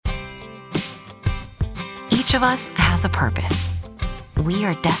Each of us has a purpose. We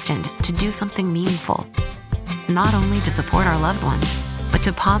are destined to do something meaningful, not only to support our loved ones, but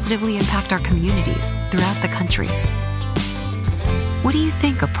to positively impact our communities throughout the country. What do you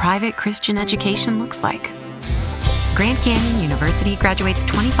think a private Christian education looks like? Grand Canyon University graduates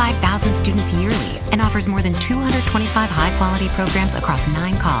 25,000 students yearly and offers more than 225 high-quality programs across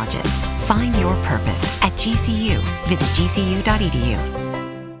 9 colleges. Find your purpose at GCU. Visit gcu.edu.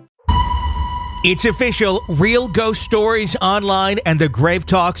 It's official. Real Ghost Stories Online and the Grave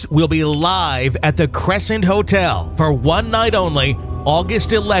Talks will be live at the Crescent Hotel for one night only, August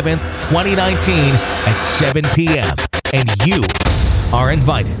 11th, 2019 at 7 p.m. And you are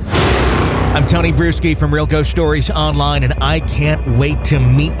invited. I'm Tony Brewski from Real Ghost Stories Online, and I can't wait to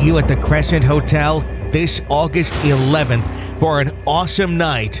meet you at the Crescent Hotel this August 11th for an awesome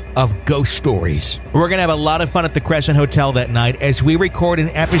night of ghost stories. We're going to have a lot of fun at the Crescent Hotel that night as we record an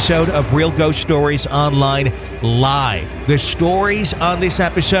episode of Real Ghost Stories Online live. The stories on this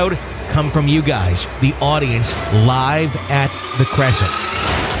episode come from you guys, the audience, live at the Crescent.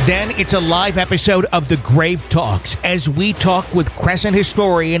 Then it's a live episode of The Grave Talks as we talk with Crescent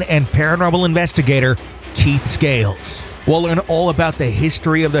historian and paranormal investigator Keith Scales. We'll learn all about the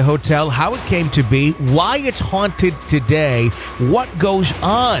history of the hotel, how it came to be, why it's haunted today, what goes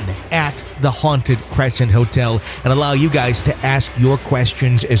on at the haunted Crescent Hotel, and allow you guys to ask your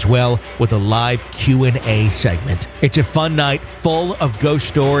questions as well with a live Q&A segment. It's a fun night full of ghost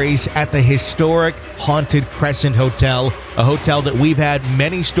stories at the historic haunted Crescent Hotel, a hotel that we've had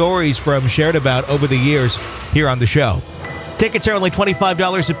many stories from shared about over the years here on the show. Tickets are only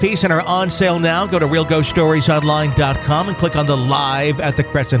 $25 a piece and are on sale now. Go to realghoststoriesonline.com and click on the Live at the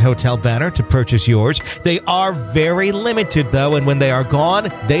Crescent Hotel banner to purchase yours. They are very limited, though, and when they are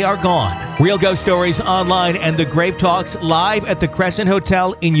gone, they are gone. Real Ghost Stories Online and the Grave Talks live at the Crescent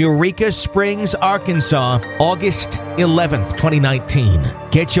Hotel in Eureka Springs, Arkansas, August 11th, 2019.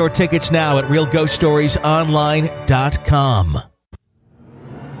 Get your tickets now at realghoststoriesonline.com.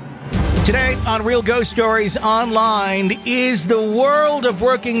 Today on Real Ghost Stories Online, is the world of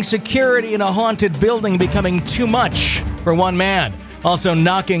working security in a haunted building becoming too much for one man? Also,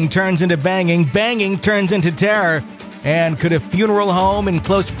 knocking turns into banging, banging turns into terror, and could a funeral home in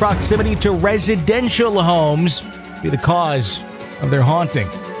close proximity to residential homes be the cause of their haunting?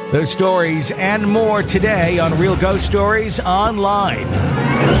 Those stories and more today on Real Ghost Stories Online.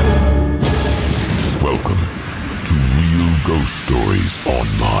 Welcome to Real Ghost Stories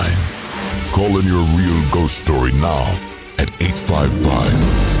Online. Call in your real ghost story now at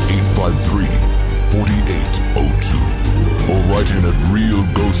 855-853-4802 or write in at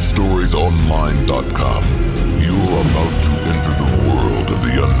realghoststoriesonline.com. You're about to enter the world of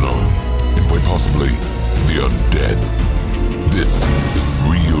the unknown and quite possibly the undead. This is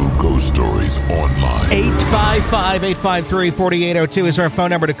Real Ghost Stories Online. 855-853-4802 is our phone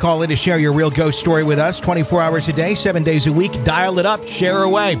number to call in to share your real ghost story with us. 24 hours a day, 7 days a week. Dial it up, share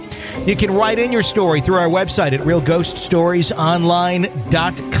away. You can write in your story through our website at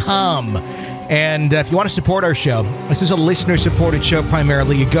realghoststoriesonline.com. And if you want to support our show, this is a listener-supported show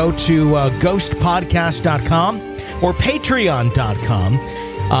primarily. You go to ghostpodcast.com or patreon.com.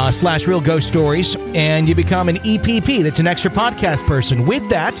 /Real Ghost Stories, and you become an EPP. That's an extra podcast person. With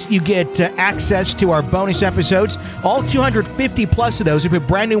that, you get access to our bonus episodes, all 250 plus of those. We put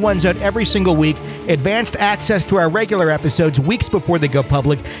brand new ones out every single week, advanced access to our regular episodes weeks before they go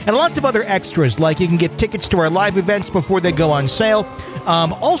public, and lots of other extras, like you can get tickets to our live events before they go on sale,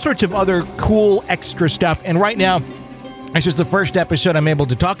 all sorts of other cool extra stuff. And right now, this is the first episode I'm able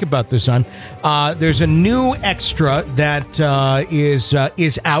to talk about this on. There's a new extra that is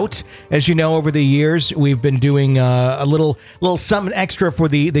out. As you know, over the years, we've been doing a little something extra for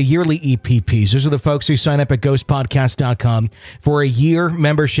the yearly EPPs. Those are the folks who sign up at ghostpodcast.com for a year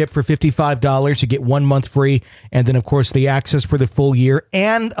membership for $55. You get 1 month free, and then, of course, the access for the full year,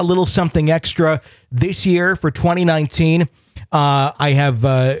 and a little something extra this year for 2019. I have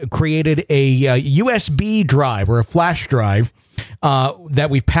created a USB drive or a flash drive that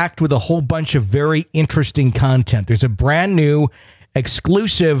we've packed with a whole bunch of very interesting content. There's a brand new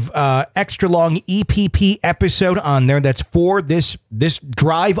exclusive extra long EPP episode on there that's for this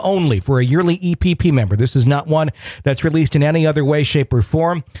drive only, for a yearly EPP member. This is not one that's released in any other way, shape, or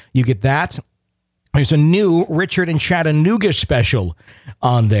form. You get that. There's a new Richard and Chattanooga special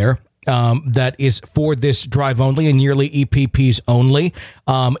on there. That is for this drive only and yearly EPPs only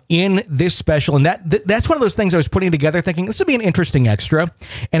in this special. And that's one of those things I was putting together thinking this would be an interesting extra.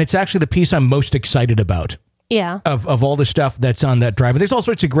 And it's actually the piece I'm most excited about. Yeah. Of all the stuff that's on that drive. And there's all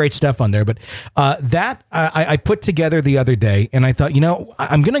sorts of great stuff on there. But I put together the other day, and I thought,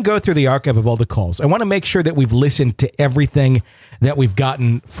 I'm going to go through the archive of all the calls. I want to make sure that we've listened to everything that we've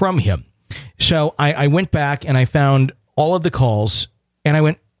gotten from him. So I went back and I found all of the calls, and I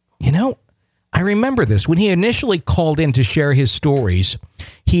went, I remember this. When he initially called in to share his stories,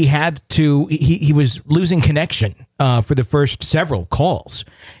 he was losing connection for the first several calls,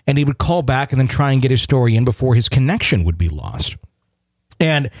 and he would call back and then try and get his story in before his connection would be lost.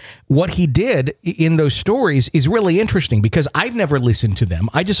 And what he did in those stories is really interesting because I've never listened to them.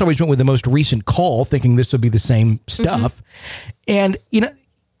 I just always went with the most recent call thinking this would be the same stuff. And,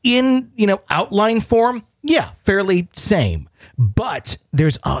 in outline form, yeah, fairly same. But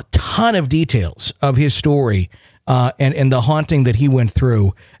there's a ton of details of his story and the haunting that he went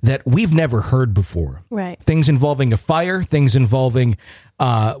through that we've never heard before. Right. Things involving a fire, things involving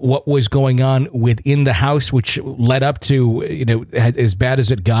what was going on within the house, which led up to, as bad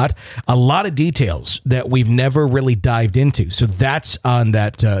as it got. A lot of details that we've never really dived into. So that's on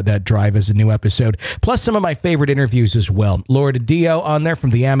that drive as a new episode. Plus some of my favorite interviews as well. Laura Dio on there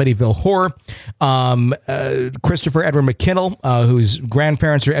from the Amityville Horror. Christopher Edward McKinnell, whose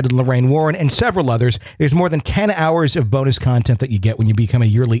grandparents are Ed and Lorraine Warren, and several others. There's more than 10 hours of bonus content that you get when you become a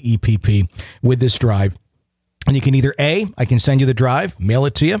yearly EPP with this drive. And you can either I can send you the drive, mail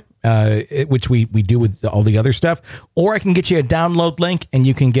it to you, which we do with all the other stuff, or I can get you a download link and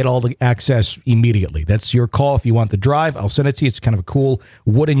you can get all the access immediately. That's your call. If you want the drive, I'll send it to you. It's kind of a cool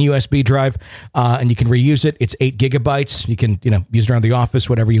wooden USB drive, and you can reuse it. It's 8 gigabytes. You can use it around the office,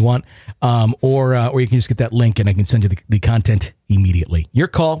 whatever you want, or you can just get that link and I can send you the content immediately. Your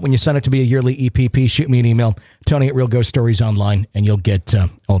call when you sign up to be a yearly EPP. Shoot me an email, Tony at Real Ghost Stories Online, and you'll get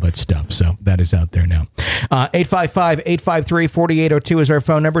all that stuff. So that is out there now. 855-853-4802 is our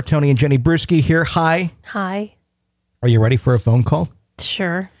phone number. Tony and Jenny Brewski here. Hi. Hi. Are you ready for a phone call?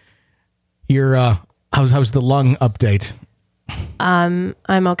 Sure. You're how's the lung update? I'm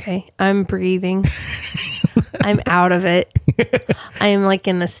okay. I'm breathing. I'm out of it. I am like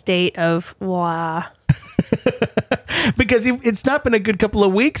in a state of wow. Because it's not been a good couple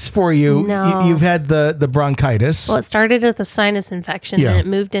of weeks for you. No. You've had the bronchitis. Well, it started with a sinus infection and it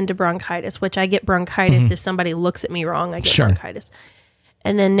moved into bronchitis, which I get bronchitis if somebody looks at me wrong. I get bronchitis.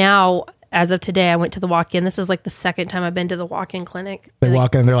 And then now, as of today, I went to the walk-in. This is like the second time I've been to the walk-in clinic. They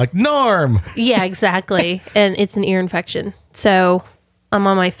walk in and they're like, Norm! Yeah, exactly. And it's an ear infection. So I'm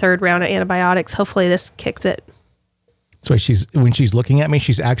on my 3rd round of antibiotics. Hopefully this kicks it. That's why when she's looking at me,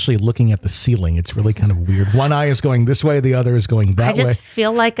 she's actually looking at the ceiling. It's really kind of weird. One eye is going this way, the other is going that way. I just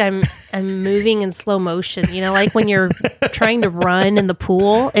feel like I'm moving in slow motion. Like when you're trying to run in the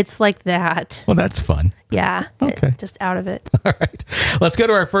pool, it's like that. Well, that's fun. Yeah. Okay. Just out of it. All right. Let's go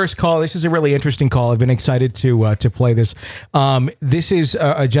to our first call. This is a really interesting call. I've been excited to play this. This is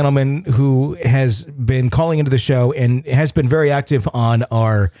a gentleman who has been calling into the show and has been very active on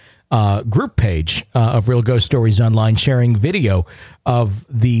our group page of Real Ghost Stories Online, sharing video of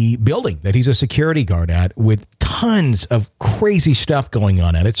the building that he's a security guard at with tons of crazy stuff going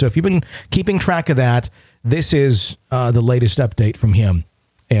on at it. So if you've been keeping track of that, this is the latest update from him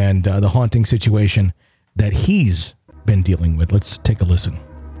and the haunting situation that he's been dealing with. Let's take a listen.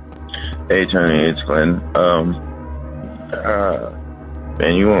 Hey, Tony, it's Glenn.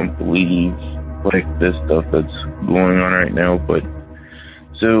 Man, you won't believe this stuff that's going on right now, but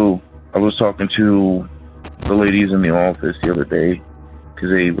so I was talking to the ladies in the office the other day because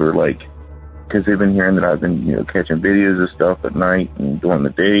they've been hearing that I've been, catching videos of stuff at night and during the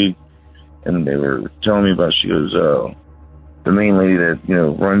day, and they were telling me about, she goes, the main lady that,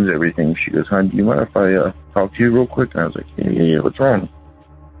 runs everything, she goes, "Hon, do you mind if I talk to you real quick?" And I was like, yeah, what's wrong?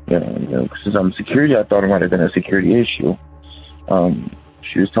 Since I'm security, I thought it might have been a security issue.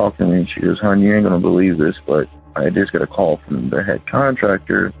 She was talking to me and she goes, "Hon, you ain't going to believe this, but I just got a call from the head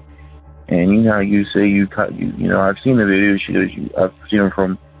contractor, and you know how you say I've seen the video." She goes, "I've seen them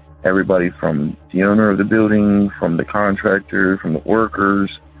from everybody, from the owner of the building, from the contractor, from the workers."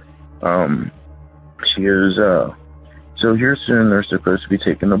 She goes, "So here soon they're supposed to be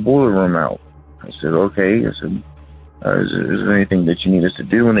taking the boiler room out." I said, "Okay." I said, is there anything that you need us to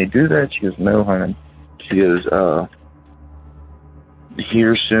do when they do that?" She goes, "No, hon." She goes,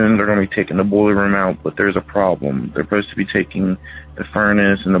 "Here soon they're going to be taking the boiler room out, but there's a problem. They're supposed to be taking the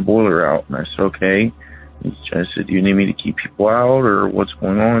furnace and the boiler out." And I said, "Okay." I said, "Do you need me to keep people out or what's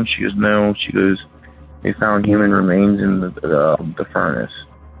going on?" She goes, "No." She goes, "They found human remains in the furnace."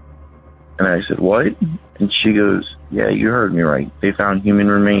 And I said, "What?" And she goes, "Yeah, you heard me right. They found human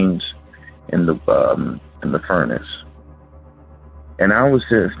remains in the furnace." And I was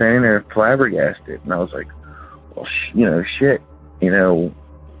standing there flabbergasted, and I was like, well, shit,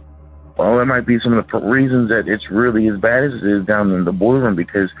 well, that might be some of the reasons that it's really as bad as it is down in the boiler room,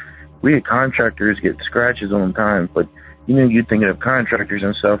 because we had contractors get scratches all the time. But, you're thinking of contractors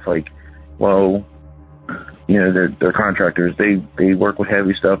and stuff like, well, they're contractors. They work with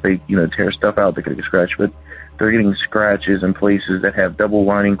heavy stuff. They, tear stuff out. They could get scratched. But they're getting scratches in places that have double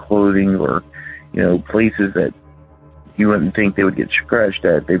lining clothing, or, places that you wouldn't think they would get scratched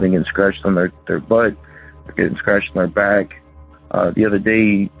at. They've been getting scratched on their butt. They're getting scratched on their back. The other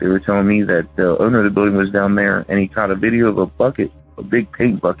day, they were telling me that the owner of the building was down there, and he caught a video of a big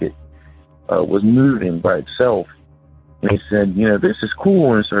paint bucket, was moving by itself. And he said, this is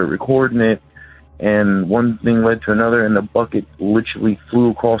cool, and started recording it. And one thing led to another, and the bucket literally flew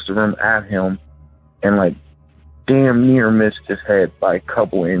across the room at him, and like damn near missed his head by a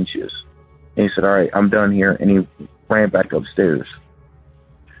couple inches. And he said, all right, I'm done here. And he ran back upstairs.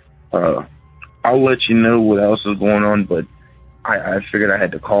 I'll let you know what else is going on, but I figured I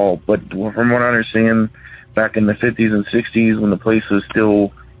had to call. But from what I understand, back in the 50s and 60s, when the place was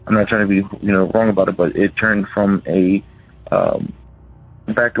still, I'm not trying to be, wrong about it, but it turned from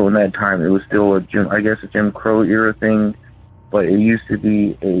back in that time, it was still a Jim Crow era thing, but it used to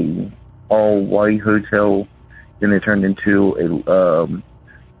be a all-white hotel. Then it turned into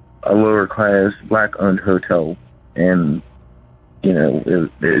a lower-class, black-owned hotel. And,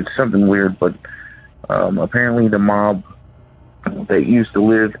 it's something weird, but apparently the mob that used to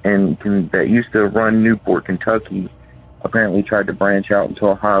live that used to run Newport, Kentucky, apparently tried to branch out into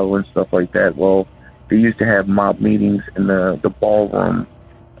Ohio and stuff like that. Well, they used to have mob meetings in the ballroom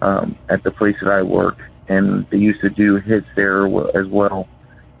at the place that I work, and they used to do hits there as well.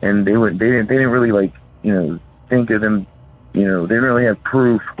 And they didn't really think of them, they didn't really have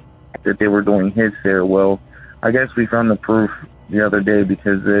proof that they were doing hits there. Well, I guess we found the proof the other day,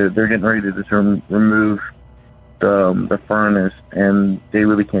 because they're getting ready to just remove the furnace, and they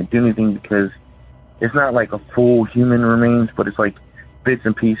really can't do anything because it's not like a full human remains, but it's like bits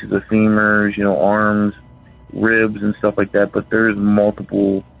and pieces of femurs, arms, ribs, and stuff like that. But there's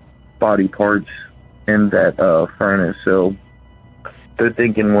multiple body parts in that furnace. So they're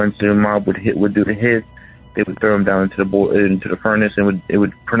thinking once the mob would do the hit, they would throw them down into the furnace, and it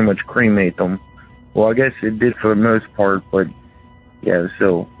would pretty much cremate them. Well, I guess it did for the most part, but yeah.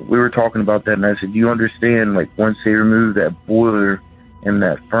 So we were talking about that, and I said, do you understand? Like, once they remove that boiler and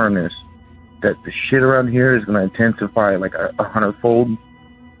that furnace, that the shit around here is going to intensify like 100-fold.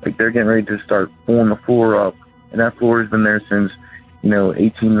 Like, they're getting ready to start pulling the floor up, and that floor has been there since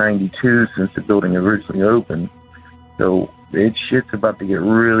 1892, since the building originally opened. So shit's about to get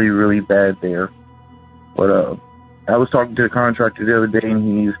really, really bad there. But I was talking to the contractor the other day,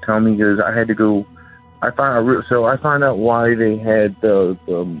 and he was telling me, because I had to go. I found out why they had the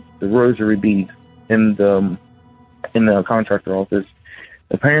rosary beads in the contractor office.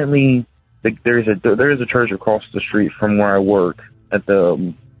 Apparently, there is a church across the street from where I work at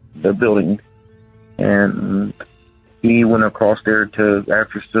the building, and he went across there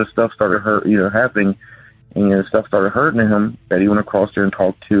after stuff started happening, and stuff started hurting him. That he went across there and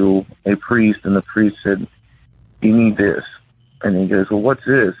talked to a priest, and the priest said, "You need this." And he goes, "Well, what's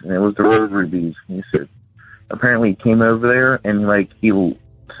this?" And it was the rosary beads. And he said, apparently he came over there, and as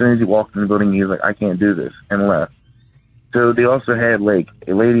soon as he walked in the building, he was like, "I can't do this," and left. So they also had like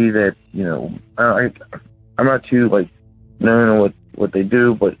a lady that, I'm not too knowing what they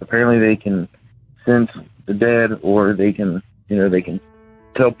do, but apparently they can sense the dead, or they can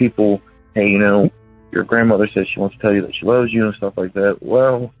tell people, hey, your grandmother says she wants to tell you that she loves you and stuff like that.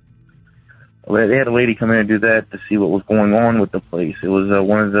 Well, they had a lady come in and do that to see what was going on with the place. It was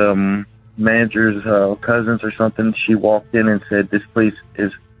one of the manager's cousins or something. She walked in and said, "This place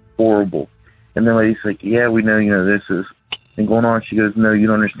is horrible." And the lady's like, "Yeah, we know, this is been going on." She goes, "No, you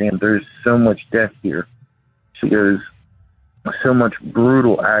don't understand. There's so much death here." She goes, "So much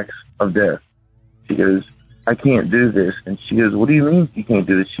brutal acts of death." She goes, "I can't do this." And she goes, "What do you mean you can't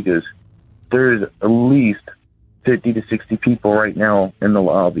do this?" She goes, "There's at least 50 to 60 people right now in the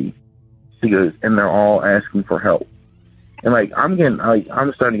lobby." She goes, "And they're all asking for help." And I'm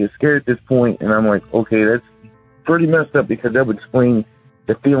starting to get scared at this point, and I'm like, okay, that's pretty messed up, because that would explain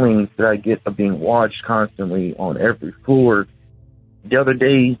the feelings that I get of being watched constantly on every floor. The other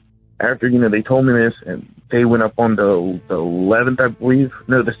day, after, they told me this, and they went up on the 11th, I believe.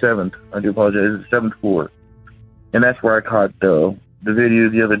 No, the 7th. I do apologize. The 7th floor. And that's where I caught the video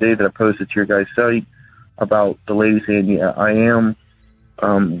the other day that I posted to your guys' site about the lady saying, "Yeah, I am."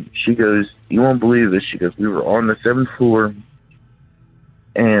 She goes, "You won't believe this." She goes, "We were on the 7th floor."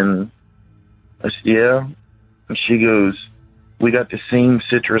 And I said, "Yeah." And she goes, we got the same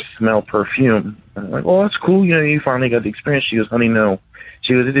citrus smell perfume. And I'm like, oh, that's cool. You know, you finally got the experience. She goes, honey, no.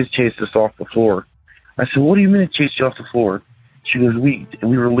 She goes, it just chased us off the floor. I said, what do you mean it chased you off the floor? She goes, we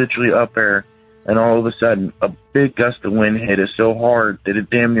were literally up there, and all of a sudden, a big gust of wind hit us so hard that it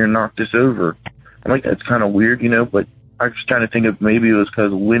damn near knocked us over. I'm like, that's kind of weird, you know, but I was trying to think of maybe it was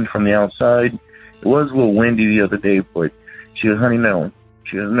because of wind from the outside. It was a little windy the other day, but she goes, honey, no.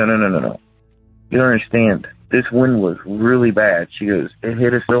 She goes, no. You don't understand. This wind was really bad. She goes, it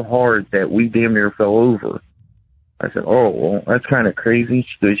hit us so hard that we damn near fell over. I said, oh, well, that's kind of crazy.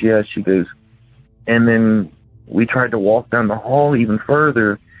 She goes, yeah. She goes, and then we tried to walk down the hall even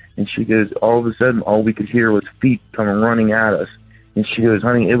further, and she goes, all of a sudden, all we could hear was feet coming running at us. And she goes,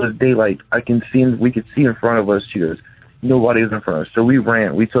 honey, it was daylight. We could see in front of us. She goes, nobody was in front of us. So we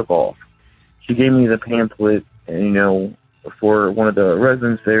ran. We took off. She gave me the pamphlet, and, you know, for one of the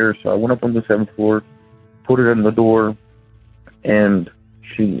residents there. So I went up on the 7th floor, put it on the door, and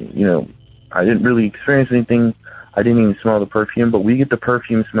she, you know, I didn't really experience anything. I didn't even smell the perfume, but we get the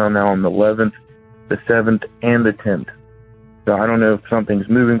perfume smell now on the 11th, the 7th, and the 10th. So I don't know if something's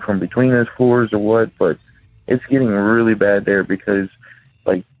moving from between those floors or what, but it's getting really bad there because,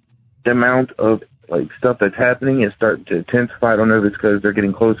 like, the amount of, like, stuff that's happening is starting to intensify. I don't know if it's because they're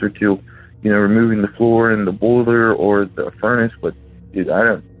getting closer to, you know, removing the floor and the boiler or the furnace, but, dude, I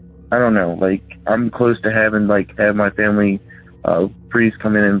don't know. Like, I'm close to have my family priest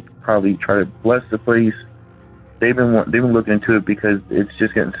come in and probably try to bless the place. They've been looking into it because it's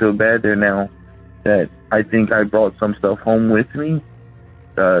just getting so bad there now that I think I brought some stuff home with me.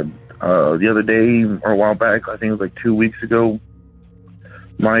 The other day or a while back, I think it was like 2 weeks ago,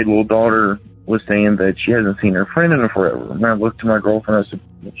 my little daughter was saying that she hasn't seen her friend in forever. And I looked to my girlfriend, I said,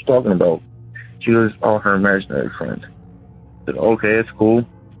 what you talking about? She goes, oh, her imaginary friend. I said, okay, that's cool.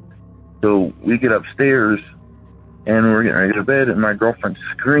 So we get upstairs, and we're getting ready to bed, and my girlfriend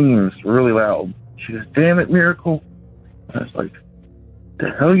screams really loud. She goes, damn it, Miracle. I was like,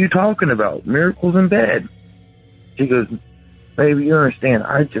 the hell are you talking about? Miracle's in bed. She goes, baby, you understand,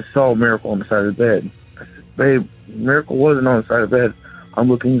 I just saw Miracle on the side of the bed. I said, babe, Miracle wasn't on the side of the bed. I'm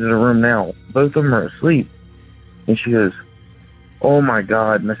looking into the room now. Both of them are asleep. And she goes, oh my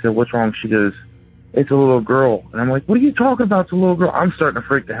God. And I said, what's wrong? She goes, it's a little girl. And I'm like, what are you talking about? It's a little girl. I'm starting to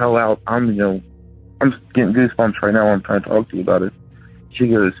freak the hell out. I'm getting goosebumps right now when I'm trying to talk to you about it. She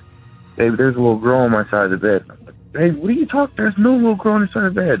goes, babe, there's a little girl on my side of the bed. I'm like, babe, what are you talking? There's no little girl on the side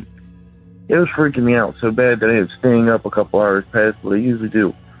of the bed. It was freaking me out so bad that I ended up staying up a couple hours past what I usually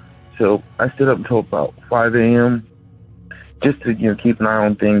do. So I stayed up until about 5 a.m. just to, you know, keep an eye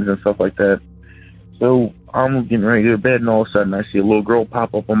on things and stuff like that. So I'm getting ready to go to bed, and all of a sudden I see a little girl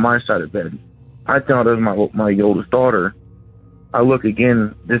pop up on my side of the bed. I thought it was my oldest daughter. I look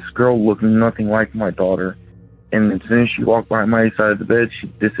again, this girl looked nothing like my daughter. And as soon as she walked by my side of the bed, she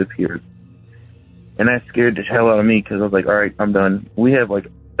disappeared. And that scared the hell out of me because I was like, all right, I'm done. We have like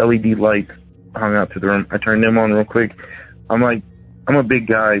LED lights hung out to the room. I turned them on real quick. I'm a big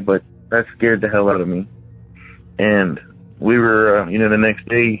guy, but that scared the hell out of me. And we were, you know, the next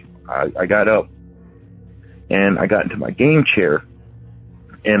day I got up and I got into my game chair,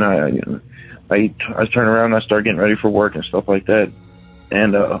 and I was turning around and I started getting ready for work and stuff like that.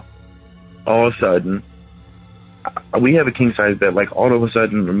 And all of a sudden, we have a king size bed. Like, all of a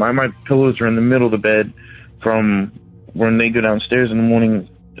sudden, my pillows are in the middle of the bed from when they go downstairs in the morning.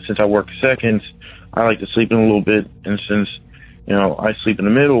 Since I work seconds, I like to sleep in a little bit. And since, you know, I sleep in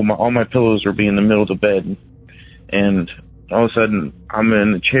the middle, all my pillows are in the middle of the bed. And all of a sudden, I'm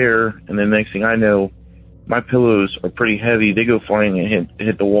in the chair, and the next thing I know, my pillows are pretty heavy. They go flying and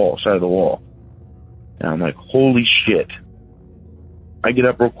hit the wall, side of the wall. And I'm like, holy shit. I get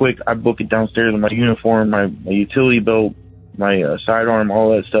up real quick. I book it downstairs in my uniform, my utility belt, my sidearm,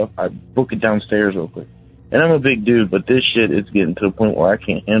 all that stuff. I book it downstairs real quick. And I'm a big dude, but this shit is getting to the point where I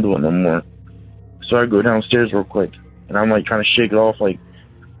can't handle it no more. So I go downstairs real quick, and I'm like trying to shake it off. Like,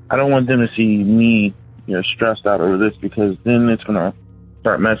 I don't want them to see me, you know, stressed out over this, because then it's going to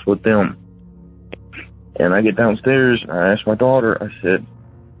start messing with them. And I get downstairs, and I ask my daughter, I said,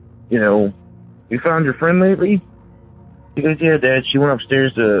 you know, you found your friend lately? She goes, yeah, Dad, she went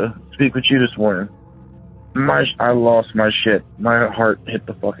upstairs to speak with you this morning. I lost my shit. My heart hit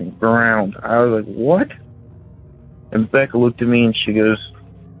the fucking ground. I was like, what? And Becca looked at me and she goes,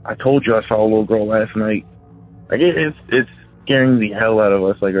 I told you I saw a little girl last night. Like, it's scaring the hell out of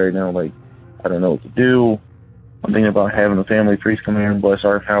us, like, right now. Like, I don't know what to do. I'm thinking about having a family priest come here and bless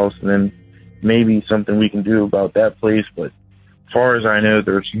our house, and then maybe something we can do about that place. But as far as I know,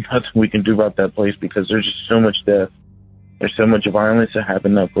 there's nothing we can do about that place, because there's just so much death. There's so much violence that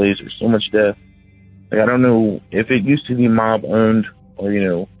happened in that place. There's so much death. Like, I don't know if it used to be mob owned or, you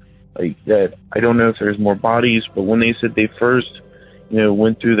know, like that. I don't know if there's more bodies, but when they said they first, you know,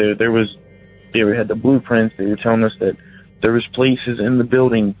 went through there, they had the blueprints. They were telling us that there was places in the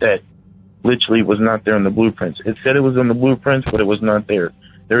building that literally was not there in the blueprints. It said it was on the blueprints, but it was not there.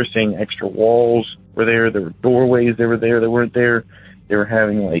 They were saying extra walls were there. There were doorways that were there that weren't there. They were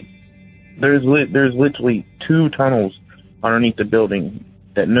having, like, there's literally 2 tunnels underneath the building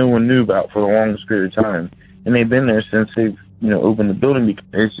that no one knew about for the longest period of time. And they've been there since they've, you know, opened the building. Because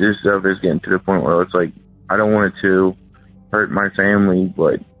it's just stuff is getting to the point where it's like, I don't want it to hurt my family,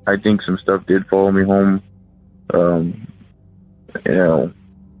 but I think some stuff did follow me home. You know,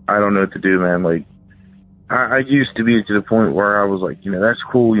 I don't know what to do, man. Like, I used to be to the point where I was like, you know, that's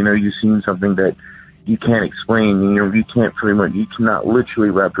cool. You know, you've seen something that you can't explain. You know, you cannot literally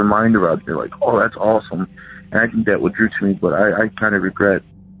wrap your mind around it. You're like, oh, that's awesome. And I think that what drew to me, but I kind of regret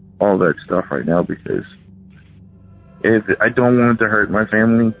all that stuff right now because if I don't want it to hurt my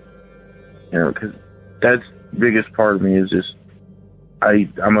family, you know, because that's the biggest part of me is just,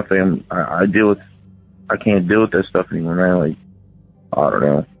 I'm a family. I can't deal with that stuff anymore, man. Like, I don't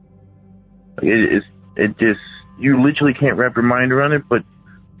know. Like, it just, you literally can't wrap your mind around it, but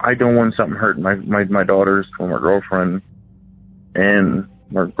I don't want something hurting my daughters or my girlfriend. And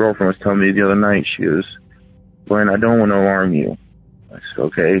my girlfriend was telling me the other night, she goes, Glenn, I don't want to alarm you. I said,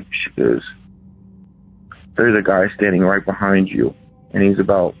 okay. She goes, there's a guy standing right behind you, and he's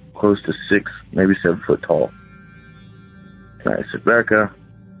about close to 6, maybe 7 foot tall. And I said, Becca,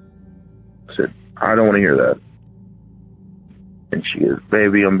 I said, I don't want to hear that. And she goes,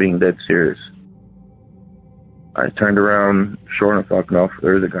 baby, I'm being dead serious. I turned around, sure enough,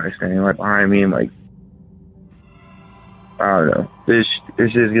 there's a guy standing right behind me, and like, I don't know. It's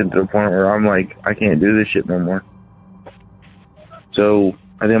just getting to the point where I'm like, I can't do this shit no more. So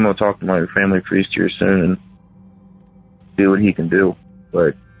I think I'm gonna talk to my family priest here soon and see what he can do.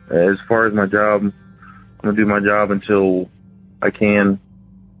 But as far as my job, I'm gonna do my job until I can,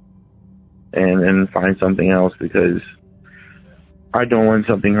 and find something else because I don't want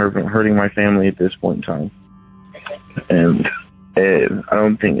something hurting my family at this point in time. And I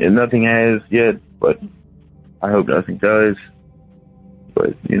don't think nothing has yet, but I hope nothing does.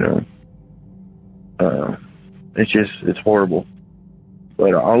 But you know, it's horrible.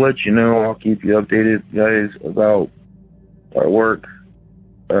 But I'll let you know. I'll keep you updated, guys, about our work.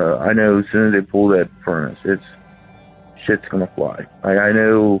 I know as soon as they pull that furnace, shit's gonna fly. I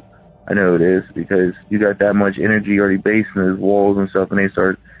know it is because you got that much energy already based in those walls and stuff, and as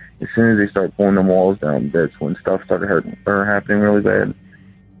soon as they start pulling them walls down, that's when stuff started happening really bad.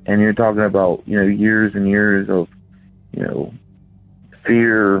 And you're talking about, you know, years and years of, you know,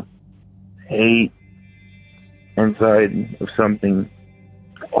 fear, hate inside of something,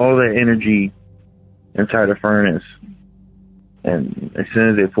 all that energy inside a furnace. And as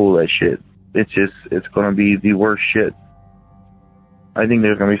soon as they pull that shit, it's going to be the worst shit. I think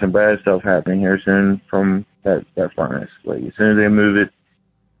there's going to be some bad stuff happening here soon from that furnace. Like, as soon as they move it,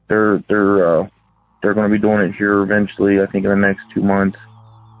 they're going to be doing it here eventually, I think in the next 2 months.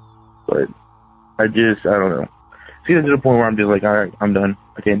 But I don't know. See, to the point where I'm just like, all right, I'm done.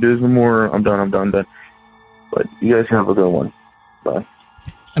 I can't do this anymore. I'm done. But you guys have a good one. Bye.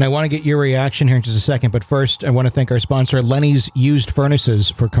 And I want to get your reaction here in just a second. But first, I want to thank our sponsor, Lenny's Used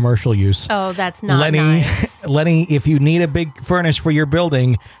Furnaces for commercial use. Oh, that's not nice. Lenny, if you need a big furnace for your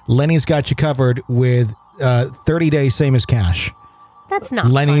building, Lenny's got you covered with 30 days, same as cash. That's not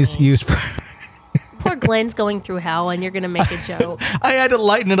Lenny's funny. Used Poor Glenn's going through hell, and you're going to make a joke. I had to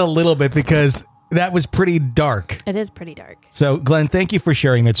lighten it a little bit because that was pretty dark. It is pretty dark. So, Glenn, thank you for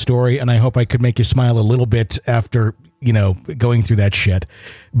sharing that story, and I hope I could make you smile a little bit after, you know, going through that shit.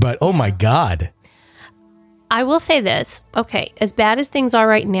 But, oh my God. I will say this. Okay, as bad as things are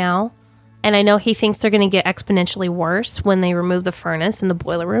right now, and I know he thinks they're going to get exponentially worse when they remove the furnace in the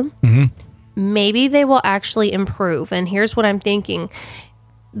boiler room, maybe they will actually improve. And here's what I'm thinking.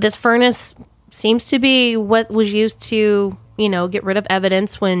 This furnace seems to be what was used to, you know, get rid of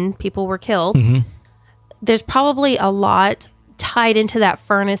evidence when people were killed. There's probably a lot tied into that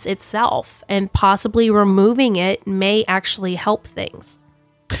furnace itself, and possibly removing it may actually help things.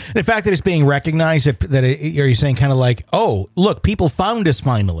 The fact that it's being recognized, you're saying kind of like, oh, look, people found us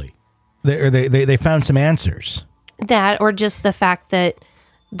finally. They found some answers. That, or just the fact that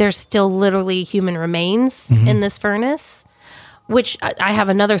there's still literally human remains in this furnace, which I have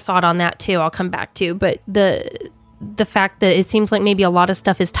another thought on that too. I'll come back to, but the fact that it seems like maybe a lot of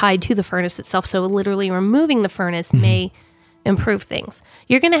stuff is tied to the furnace itself. So literally removing the furnace may improve things.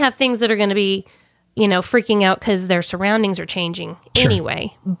 You're going to have things that are going to be freaking out because their surroundings are changing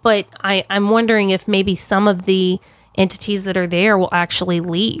anyway. But I'm wondering if maybe some of the entities that are there will actually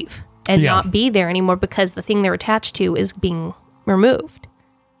leave and not be there anymore because the thing they're attached to is being removed.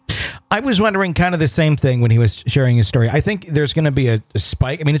 I was wondering kind of the same thing when he was sharing his story. I think there's going to be a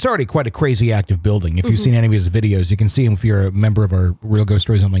spike. I mean, it's already quite a crazy active building. If you've seen any of his videos, you can see him if you're a member of our Real Ghost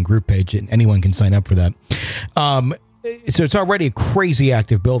Stories Online group page, and anyone can sign up for that. So it's already a crazy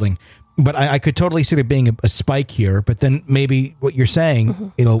active building. But I could totally see there being a spike here. But then maybe what you're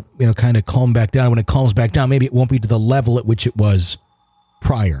saying, it'll kind of calm back down. When it calms back down, maybe it won't be to the level at which it was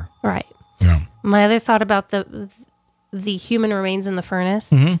prior. Right. Yeah. My other thought about the human remains in the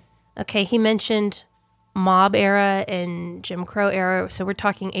furnace. Okay, he mentioned mob era and Jim Crow era. So we're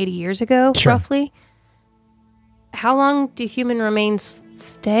talking 80 years ago, roughly. How long do human remains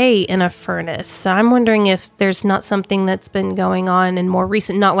stay in a furnace? So I'm wondering if there's not something that's been going on in more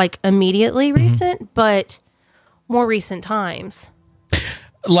recent, not like immediately recent, but more recent times.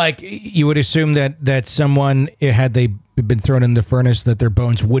 Like you would assume that someone, had they been thrown in the furnace, that their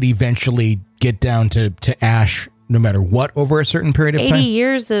bones would eventually get down to ash no matter what over a certain period of time? 80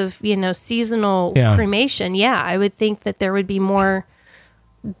 years of, seasonal cremation. Yeah, I would think that there would be more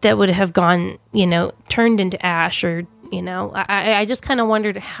that would have gone, turned into ash or, I just kind of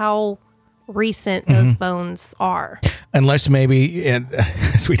wondered how recent those bones are. Unless maybe,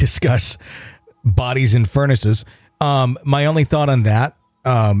 as we discuss bodies in furnaces, my only thought on that,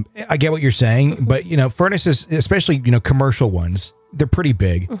 I get what you're saying, but, furnaces, especially, commercial ones, they're pretty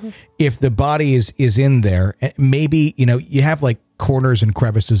big. If the body is in there, maybe, you have like corners and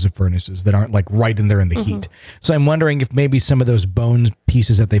crevices of furnaces that aren't like right in there in the heat. So I'm wondering if maybe some of those bone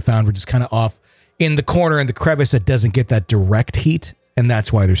pieces that they found were just kind of off in the corner and the crevice that doesn't get that direct heat. And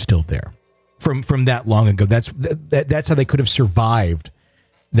that's why they're still there from that long ago. That's how they could have survived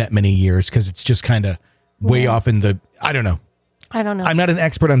that many years. Cause it's just kind of way off in the, I don't know. I'm not an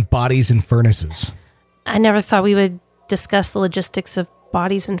expert on bodies and furnaces. I never thought we would discuss the logistics of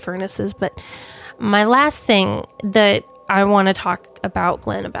bodies and furnaces, but my last thing that I want to talk about,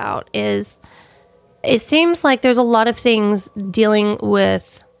 Glenn, about is it seems like there's a lot of things dealing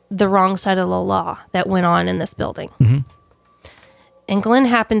with the wrong side of the law that went on in this building. And Glenn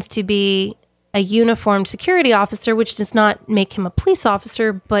happens to be a uniformed security officer, which does not make him a police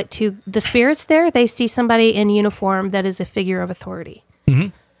officer, but to the spirits there, they see somebody in uniform that is a figure of authority.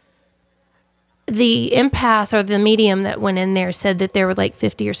 The empath or the medium that went in there said that there were like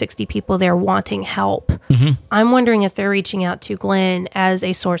 50 or 60 people there wanting help. I'm wondering if they're reaching out to Glenn as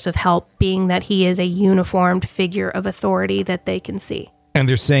a source of help, being that he is a uniformed figure of authority that they can see. And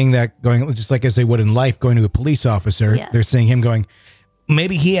they're saying that going, just like as they would in life, going to a police officer, they're seeing him going,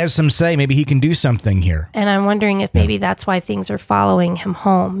 maybe he has some say, maybe he can do something here. And I'm wondering if maybe that's why things are following him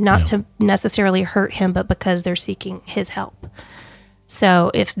home, not to necessarily hurt him, but because they're seeking his help.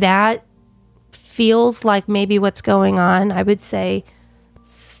 So if that feels like maybe what's going on, I would say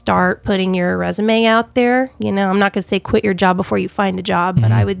start putting your resume out there. I'm not going to say quit your job before you find a job,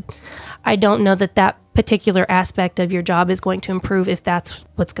 but I don't know that particular aspect of your job is going to improve if that's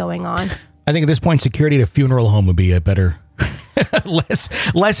what's going on. I think at this point, security at a funeral home would be a better,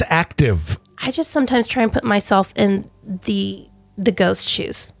 less active. I just sometimes try and put myself in the ghost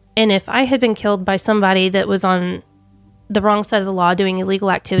shoes. And if I had been killed by somebody that was on the wrong side of the law doing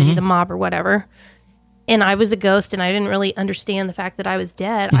illegal activity, the mob or whatever, and I was a ghost and I didn't really understand the fact that I was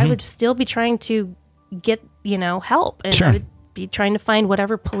dead, I would still be trying to get, help. And I would be trying to find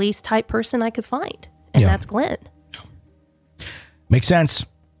whatever police type person I could find. And that's Glenn. Makes sense.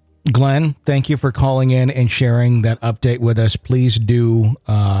 Glenn, thank you for calling in and sharing that update with us. Please do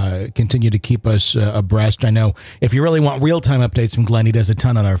continue to keep us abreast. I know if you really want real-time updates from Glenn, he does a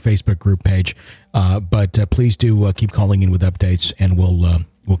ton on our Facebook group page. But please do keep calling in with updates, and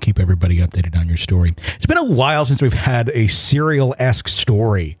we'll keep everybody updated on your story. It's been a while since we've had a serial-esque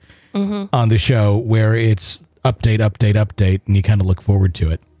story on the show where it's update, and you kind of look forward to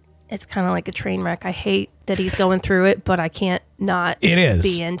it. It's kind of like a train wreck. I hate that he's going through it, but I can't not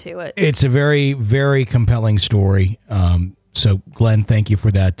be into it. It's a very, very compelling story. So, Glenn, thank you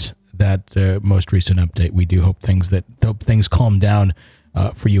for that most recent update. We do hope things calm down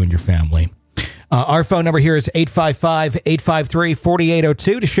for you and your family. Our phone number here is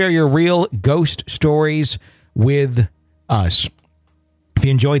 855-853-4802 to share your real ghost stories with us. If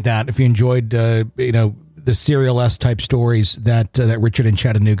you enjoyed that, if you enjoyed, the serial-esque type stories that Richard in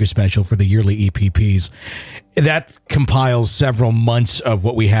Chattanooga special for the yearly EPPs, that compiles several months of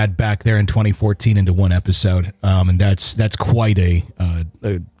what we had back there in 2014 into one episode. And that's quite a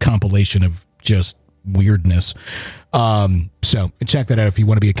compilation of just weirdness. So check that out if you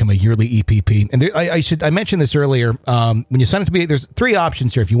want to become a yearly EPP. And I mentioned this earlier. When you sign up to be, there's 3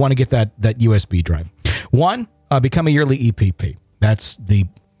 options here if you want to get that USB drive. 1, become a yearly EPP. That's the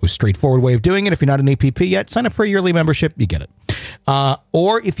straightforward way of doing it. If you're not an EPP yet, sign up for a yearly membership. You get it.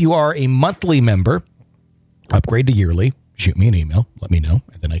 Or if you are a monthly member, upgrade to yearly. Shoot me an email. Let me know,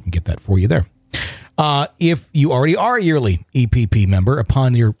 and then I can get that for you there. If you already are a yearly EPP member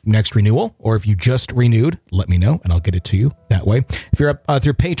upon your next renewal, or if you just renewed, let me know, and I'll get it to you that way. If you're up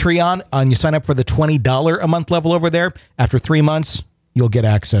through Patreon and you sign up for the $20 a month level over there, after 3 months, you'll get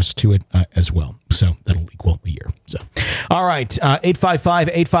access to it as well. So that'll equal a year. So, all right.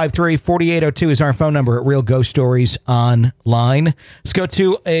 855-853-4802 is our phone number at Real Ghost Stories Online. Let's go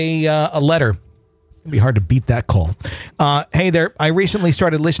to a letter. It's going to be hard to beat that call. Hey there. I recently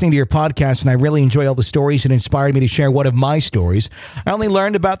started listening to your podcast, and I really enjoy all the stories that inspired me to share one of my stories. I only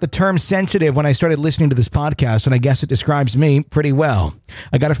learned about the term sensitive when I started listening to this podcast, and I guess it describes me pretty well.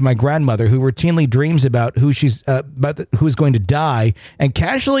 I got it from my grandmother, who routinely dreams about who's going to die and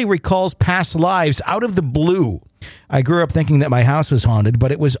casually recalls past lives out of the blue. I grew up thinking that my house was haunted,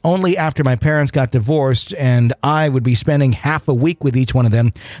 but it was only after my parents got divorced and I would be spending half a week with each one of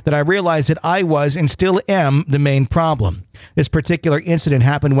them that I realized that I was and still am the main problem. This particular incident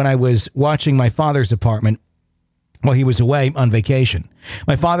happened when I was watching my father's apartment while he was away on vacation.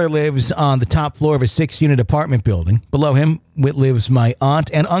 My father lives on the top floor of a 6-unit apartment building. Below him lives my aunt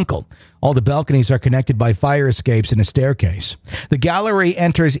and uncle. All the balconies are connected by fire escapes and a staircase. The gallery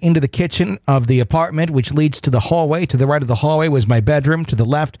enters into the kitchen of the apartment, which leads to the hallway. To the right of the hallway was my bedroom. To the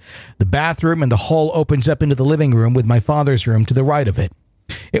left, the bathroom, and the hall opens up into the living room with my father's room to the right of it.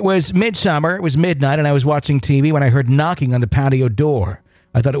 It was midsummer. It was midnight, and I was watching TV when I heard knocking on the patio door.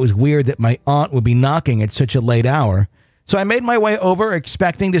 I thought it was weird that my aunt would be knocking at such a late hour, so I made my way over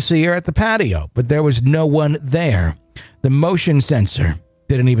expecting to see her at the patio, but there was no one there. The motion sensor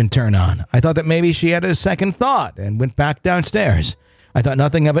didn't even turn on. I thought that maybe she had a second thought and went back downstairs. I thought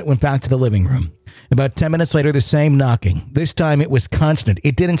nothing of it, went back to the living room. About 10 minutes later, the same knocking. This time it was constant.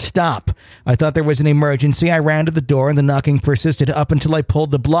 It didn't stop. I thought there was an emergency. I ran to the door and the knocking persisted up until I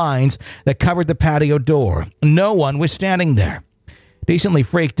pulled the blinds that covered the patio door. No one was standing there. Decently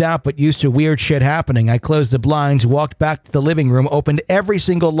freaked out, but used to weird shit happening, I closed the blinds, walked back to the living room, opened every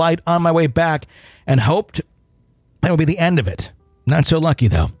single light on my way back, and hoped that would be the end of it. Not so lucky,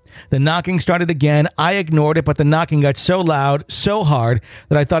 though. The knocking started again. I ignored it, but the knocking got so loud, so hard,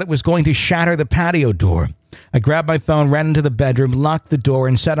 that I thought it was going to shatter the patio door. I grabbed my phone, ran into the bedroom, locked the door,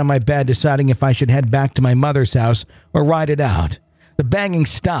 and sat on my bed, deciding if I should head back to my mother's house or ride it out. The banging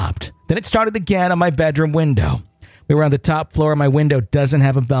stopped. Then it started again on my bedroom window. We were on the top floor. My window doesn't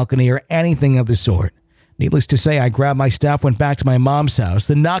have a balcony or anything of the sort. Needless to say, I grabbed my stuff, went back to my mom's house.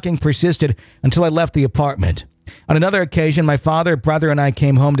 The knocking persisted until I left the apartment. On another occasion, my father, brother, and I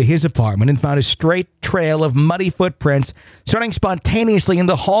came home to his apartment and found a straight trail of muddy footprints starting spontaneously in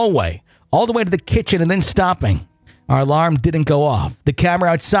the hallway, all the way to the kitchen and then stopping. Our alarm didn't go off. The camera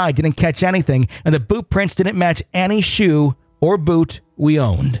outside didn't catch anything, and the boot prints didn't match any shoe or boot we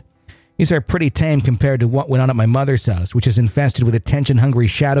owned. These are pretty tame compared to what went on at my mother's house, which is infested with attention-hungry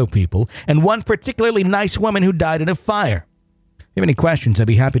shadow people, and one particularly nice woman who died in a fire. If you have any questions, I'd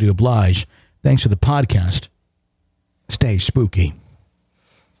be happy to oblige. Thanks for the podcast. Stay spooky.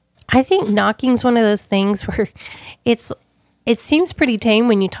 I think knocking's one of those things where it seems pretty tame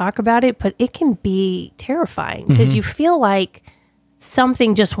when you talk about it, but it can be terrifying because you feel like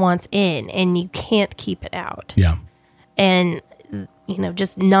something just wants in and you can't keep it out. Yeah. And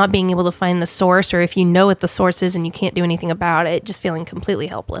just not being able to find the source, or if you know what the source is and you can't do anything about it, just feeling completely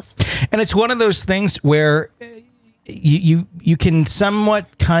helpless. And it's one of those things where you can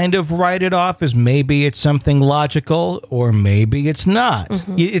somewhat kind of write it off as maybe it's something logical or maybe it's not.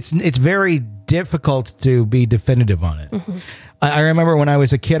 It's very difficult to be definitive on it. I remember when I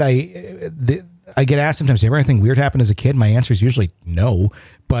was a kid, I get asked sometimes, ever anything weird happen as a kid? My answer is usually no.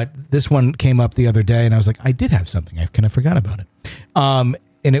 But this one came up the other day, and I was like, I did have something. I kind of forgot about it.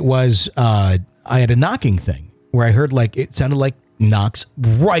 And it was, I had a knocking thing where I heard it sounded like knocks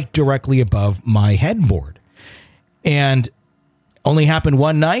right directly above my headboard. And only happened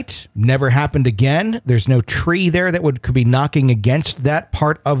one night, never happened again. There's no tree there that could be knocking against that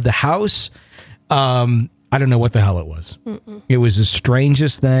part of the house. I don't know what the hell it was. It was the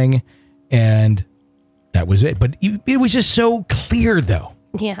strangest thing, and that was it. But it was just so clear, though.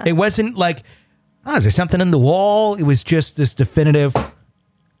 Yeah. It wasn't like, is there something in the wall? It was just this definitive,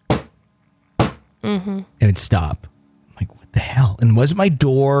 and it stopped. I'm like, what the hell? And was it my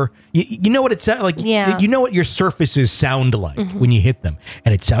door? You know what it sounded like? Yeah. You know what your surfaces sound like when you hit them.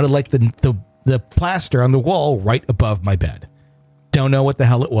 And it sounded like the the plaster on the wall right above my bed. Don't know what the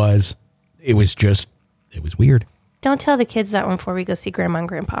hell it was. It was weird. Don't tell the kids that one before we go see Grandma and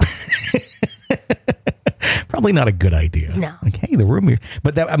Grandpa. Probably not a good idea. No. Like, hey, the room here.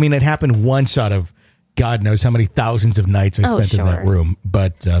 But that, I mean, it happened once out of God knows how many thousands of nights I spent in that room.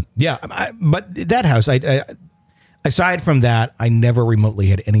 But but that house, I aside from that, I never remotely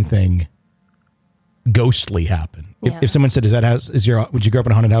had anything ghostly happen. Yeah. If someone said, would you grow up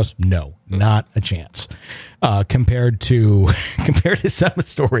in a haunted house? No, not a chance. Compared to some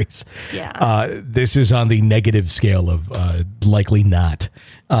stories, this is on the negative scale of likely not.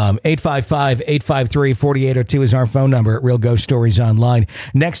 855-853-4802 is our phone number at Real Ghost Stories Online.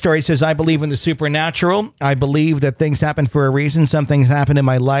 Next story says, I believe in the supernatural. I believe that things happen for a reason. Some things happen in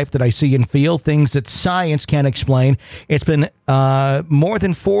my life that I see and feel, things that science can't explain. It's been more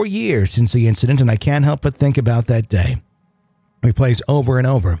than 4 years since the incident, and I can't help but think about that day. It plays over and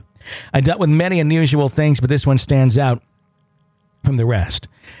over. I dealt with many unusual things, but this one stands out from the rest.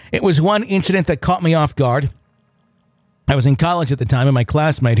 It was one incident that caught me off guard. I was in college at the time, and my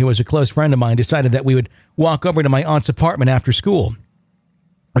classmate, who was a close friend of mine, decided that we would walk over to my aunt's apartment after school,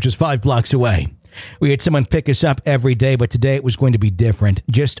 which was 5 blocks away. We had someone pick us up every day, but today it was going to be different.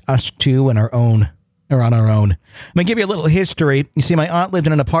 Just us two on our own. I'm going to give you a little history. You see, my aunt lived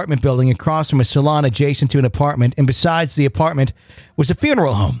in an apartment building across from a salon adjacent to an apartment, and besides the apartment was a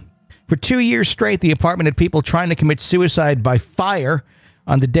funeral home. For 2 years straight, the apartment had people trying to commit suicide by fire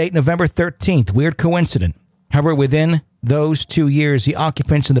on the date November 13th. Weird coincidence. However, within those 2 years, the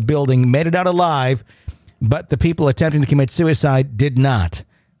occupants in the building made it out alive, but the people attempting to commit suicide did not.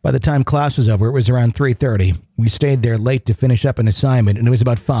 By the time class was over, it was around 3:30. We stayed there late to finish up an assignment, and it was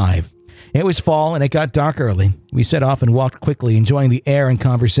about 5. It was fall, and it got dark early. We set off and walked quickly, enjoying the air and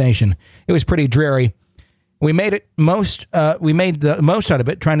conversation. It was pretty dreary. We made the most out of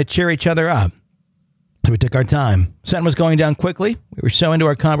it, trying to cheer each other up. So we took our time. Sun was going down quickly. We were so into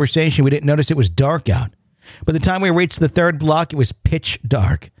our conversation, we didn't notice it was dark out. By the time we reached the 3rd block, it was pitch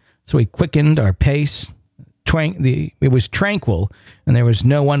dark. So we quickened our pace. It was tranquil, and there was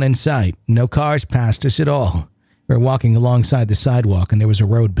no one in sight. No cars passed us at all. We were walking alongside the sidewalk, and there was a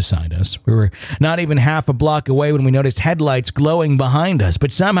road beside us. We were not even half a block away when we noticed headlights glowing behind us,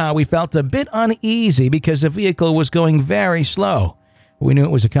 but somehow we felt a bit uneasy because the vehicle was going very slow. We knew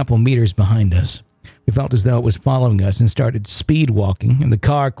it was a couple meters behind us. We felt as though it was following us and started speed walking, and the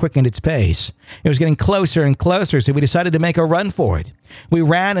car quickened its pace. It was getting closer and closer, so we decided to make a run for it. We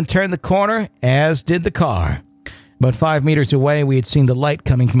ran and turned the corner, as did the car. About 5 meters away, we had seen the light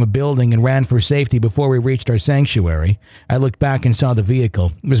coming from a building and ran for safety before we reached our sanctuary. I looked back and saw the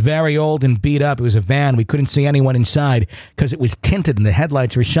vehicle. It was very old and beat up. It was a van. We couldn't see anyone inside because it was tinted and the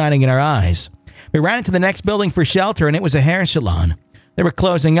headlights were shining in our eyes. We ran into the next building for shelter, and it was a hair salon. They were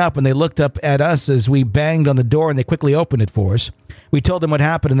closing up, and they looked up at us as we banged on the door, and they quickly opened it for us. We told them what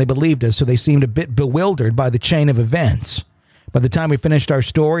happened, and they believed us, so they seemed a bit bewildered by the chain of events. By the time we finished our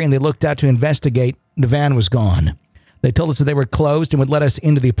story and they looked out to investigate, the van was gone. They told us that they were closed and would let us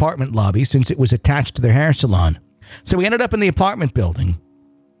into the apartment lobby since it was attached to their hair salon. So we ended up in the apartment building.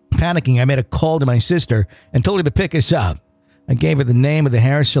 Panicking, I made a call to my sister and told her to pick us up. I gave her the name of the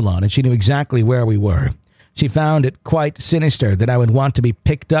hair salon, and she knew exactly where we were. She found it quite sinister that I would want to be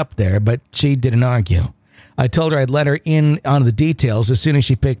picked up there, but she didn't argue. I told her I'd let her in on the details as soon as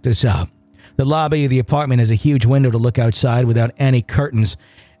she picked us up. The lobby of the apartment has a huge window to look outside without any curtains,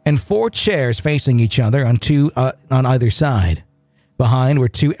 and 4 chairs facing each other on either side. Behind were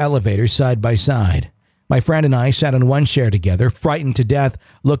 2 elevators side by side. My friend and I sat on one chair together, frightened to death,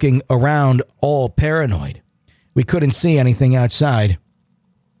 looking around, all paranoid. We couldn't see anything outside.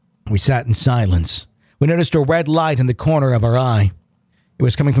 We sat in silence. We noticed a red light in the corner of our eye. It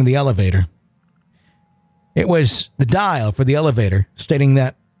was coming from the elevator. It was the dial for the elevator, stating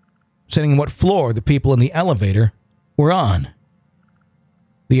what floor the people in the elevator were on.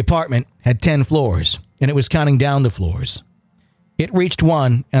 The apartment had 10 floors, and it was counting down the floors. It reached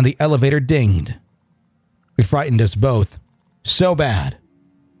 1, and the elevator dinged. It frightened us both. So bad.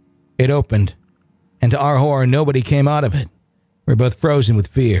 It opened, and to our horror, nobody came out of it. We were both frozen with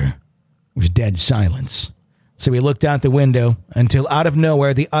fear. It was dead silence. So we looked out the window until out of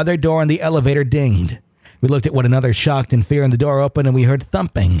nowhere the other door in the elevator dinged. We looked at one another, shocked in fear, and the door opened and we heard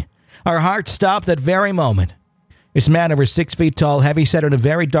thumping. Our hearts stopped that very moment. This man, over 6 feet tall, heavy-set and a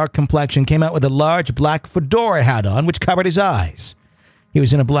very dark complexion, came out with a large black fedora hat on, which covered his eyes. He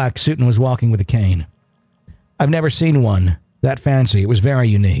was in a black suit and was walking with a cane. I've never seen one that fancy. It was very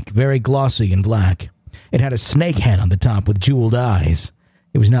unique, very glossy and black. It had a snake head on the top with jeweled eyes.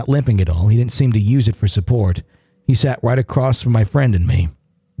 He was not limping at all. He didn't seem to use it for support. He sat right across from my friend and me.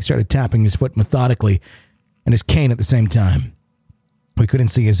 He started tapping his foot methodically and his cane at the same time. We couldn't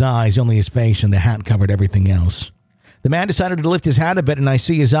see his eyes, only his face, and the hat covered everything else. The man decided to lift his hat a bit, and I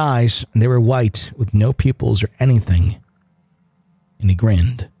see his eyes, and they were white, with no pupils or anything. And he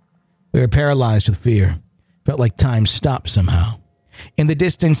grinned. We were paralyzed with fear. Felt like time stopped somehow. In the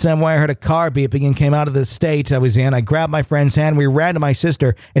distance somewhere, I heard a car beeping and came out of the state I was in. I grabbed my friend's hand. We ran to my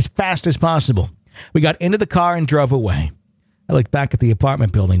sister as fast as possible. We got into the car and drove away. I looked back at the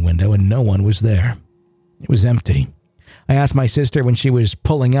apartment building window, and no one was there. It was empty. I asked my sister when she was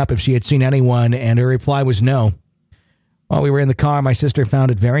pulling up if she had seen anyone, and her reply was no. While we were in the car, my sister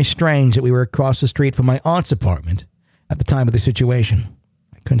found it very strange that we were across the street from my aunt's apartment at the time of the situation.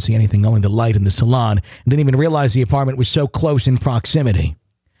 I couldn't see anything, only the light in the salon, and didn't even realize the apartment was so close in proximity.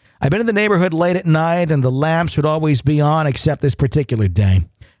 I've been in the neighborhood late at night, and the lamps would always be on except this particular day.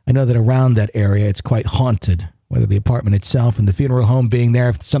 I know that around that area it's quite haunted, whether the apartment itself and the funeral home being there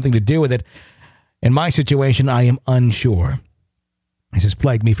have something to do with it. In my situation, I am unsure. This has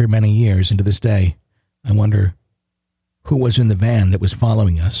plagued me for many years, and to this day, I wonder who was in the van that was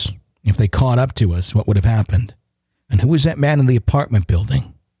following us. If they caught up to us, what would have happened? And who was that man in the apartment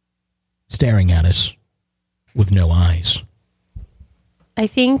building, staring at us with no eyes? I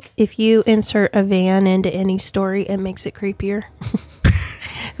think if you insert a van into any story, it makes it creepier.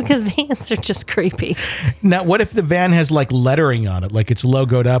 Because vans are just creepy. Now, what if the van has like lettering on it, like it's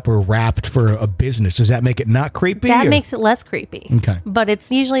logoed up or wrapped for a business? Does that make it not creepy? That makes it less creepy. Okay. But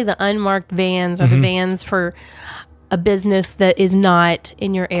it's usually the unmarked vans or the vans for a business that is not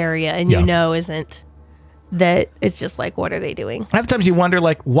in your area and you know isn't. That it's just like, what are they doing? Half the times you wonder,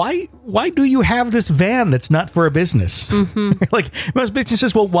 like, why do you have this van that's not for a business? Mm-hmm. Like, most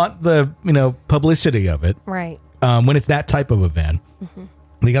businesses will want the, publicity of it. Right. When it's that type of a van. Mm-hmm.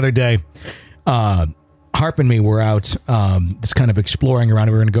 The other day, Harp and me were out just kind of exploring around.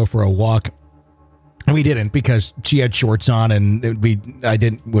 We were going to go for a walk. And we didn't because she had shorts on and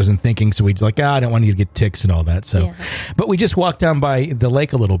wasn't thinking. So we like, I don't want you to get ticks and all that. So, but we just walked down by the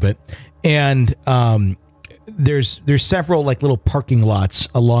lake a little bit and there's several like little parking lots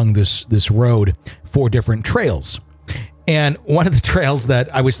along this road for different trails. And one of the trails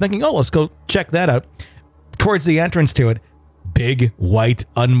that I was thinking, let's go check that out. Towards the entrance to it, big white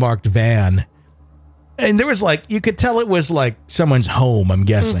unmarked van. And there was like, you could tell it was like someone's home, I'm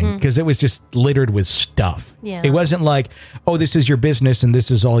guessing, because it was just littered with stuff. Yeah. It wasn't like, this is your business and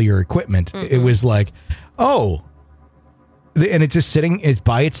this is all your equipment. Mm-hmm. It was like, and it's just sitting, it's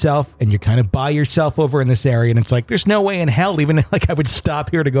by itself, and you're kind of by yourself over in this area. And it's like, there's no way in hell, even like I would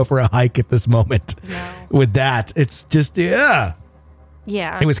stop here to go for a hike at this moment with that. It's just, Yeah.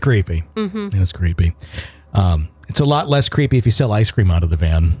 It was creepy. Mm-hmm. It was creepy. It's a lot less creepy if you sell ice cream out of the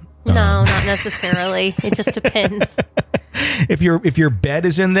van. No, not necessarily. It just depends. If your bed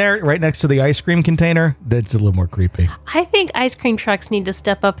is in there right next to the ice cream container, that's a little more creepy. I think ice cream trucks need to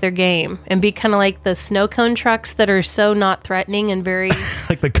step up their game and be kind of like the snow cone trucks that are so not threatening and very...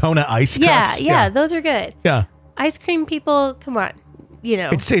 like the Kona ice trucks? Yeah, those are good. Yeah. Ice cream people, come on.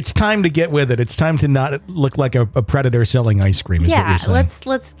 It's time to get with it. It's time to not look like a predator selling ice cream. Is what you're saying.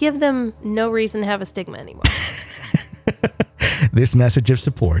 let's give them no reason to have a stigma anymore. This message of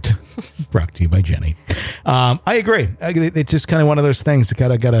support brought to you by Jenny. I agree. It's just kind of one of those things that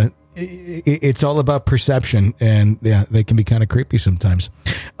gotta. It's all about perception, and they can be kind of creepy sometimes.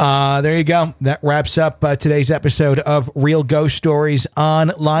 There you go. That wraps up today's episode of Real Ghost Stories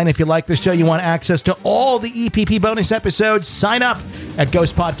Online. If you like the show, you want access to all the EPP bonus episodes, sign up at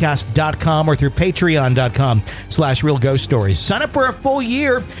ghostpodcast.com or through patreon.com/Real Ghost Stories. Sign up for a full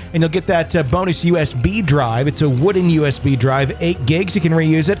year, and you'll get that bonus USB drive. It's a wooden USB drive, 8 gigs. You can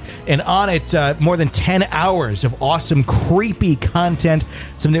reuse it, and on it, more than 10 hours of awesome, creepy content.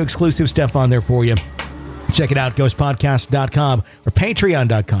 Some new exclusive stuff on there for you. Check it out, ghostpodcast.com or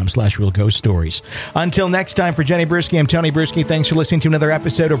patreon.com/Real Ghost Stories. Until next time, for Jenny Brewski, I'm Tony Brewski. Thanks for listening to another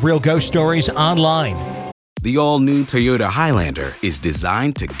episode of Real Ghost Stories Online. The all-new Toyota Highlander is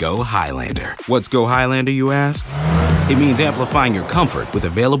designed to go Highlander. What's go Highlander, you ask? It means amplifying your comfort with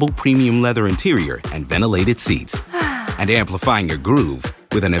available premium leather interior and ventilated seats. And amplifying your groove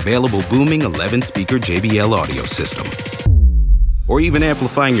with an available booming 11-speaker JBL audio system. Or even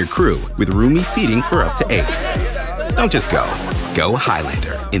amplifying your crew with roomy seating for up to 8. Don't just go. Go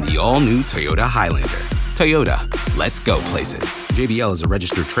Highlander in the all-new Toyota Highlander. Toyota, let's go places. JBL is a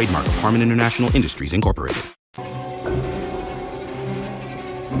registered trademark of Harman International Industries, Incorporated.